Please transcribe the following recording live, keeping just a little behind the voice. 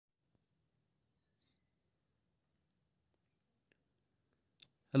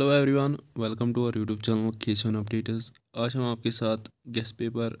Hello everyone, welcome to our YouTube channel केशन अपडेटर्स। आज हम आपके साथ guest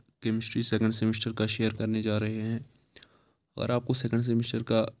paper chemistry second semester का शेयर करने जा रहे हैं। अगर आपको सेकंड सेमेस्टर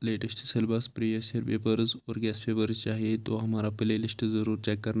का latest syllabus, previous year papers और गेस्ट पेपर्स चाहिए तो हमारा प्ले लिस्ट ज़रूर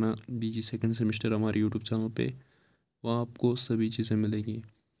चेक करना। बीजी सेकंड सेमेस्टर हमारे यूट्यूब चैनल पे, वहाँ आपको सभी चीज़ें मिलेंगी।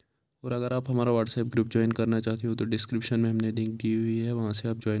 और अगर आप हमारा व्हाट्सएप ग्रुप ज्वाइन करना चाहते हो तो डिस्क्रिप्शन में हमने लिंक दी हुई है, वहाँ से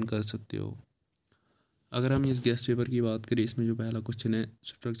आप ज्वाइन कर सकते हो। अगर हम इस गेस्ट पेपर की बात करें, इसमें जो पहला क्वेश्चन है,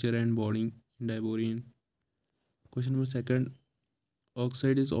 structure and bonding in डाइबोरिन। Question number second,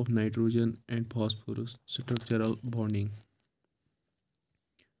 oxides of nitrogen and phosphorus, structural bonding.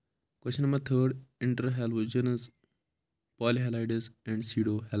 Question number third, इंटरहैलोजनस पॉलीहैलाइड्स and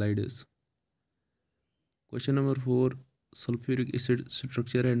सीडोहैलाइड्स। Question number four, sulphuric acid,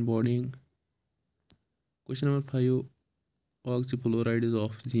 structure and bonding. Question number five, ऑक्सीफ्लोराइड्स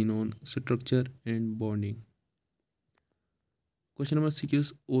of xenon, structure and bonding. Question number 6 is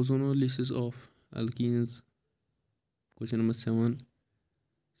ozonolysis of alkenes. Question number 7,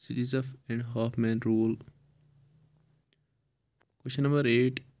 Sirizov and Hoffman rule. Question number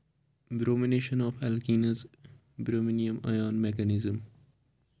 8, bromination of alkenes, brominium ion mechanism.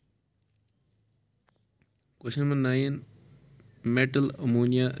 Question number 9, metal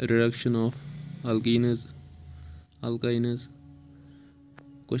ammonia reduction of alkenes.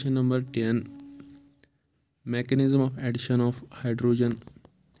 Question number 10, mechanism of addition of hydrogen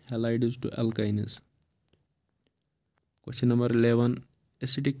halides to alkynes. Question number 11,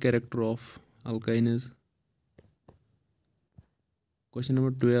 acidic character of alkynes. Question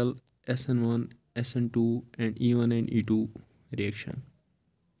number 12, SN1, SN2 and E1 and E2 reaction.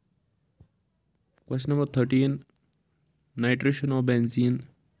 Question number 13, nitration of benzene,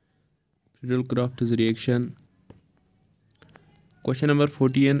 Friedel-Crafts reaction. Question number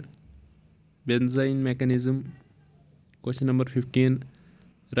 14, benzene mechanism. Question number 15,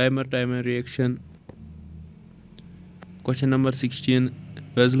 Reimer-Tiemer reaction. Question number 16,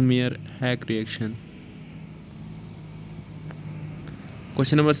 Weselmeyer-Hack reaction.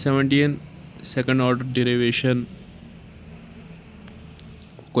 Question number 17, second order derivation.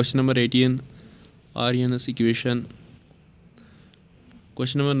 Question number 18, Arrhenius equation.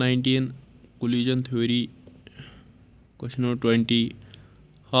 Question number 19, collision theory. Question number 20,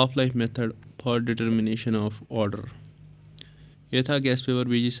 half life method for determination of order. यह था guest paper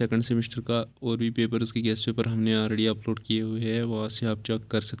बीजी second semester का। और भी papers के guest paper हमने already upload किए हुए हैं, वहाँ से आप चेक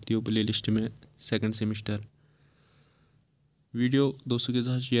कर सकते हो प्ले लिस्ट में सेकंड सेमेस्टर। वीडियो दोस्तों के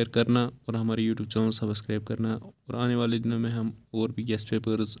साथ शेयर करना और हमारे यूट्यूब चैनल सब्सक्राइब करना। और आने वाले दिनों में हम और भी गेस्ट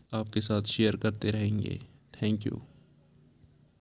पेपर्स आपके साथ शेयर करते रहेंगे। Thank you.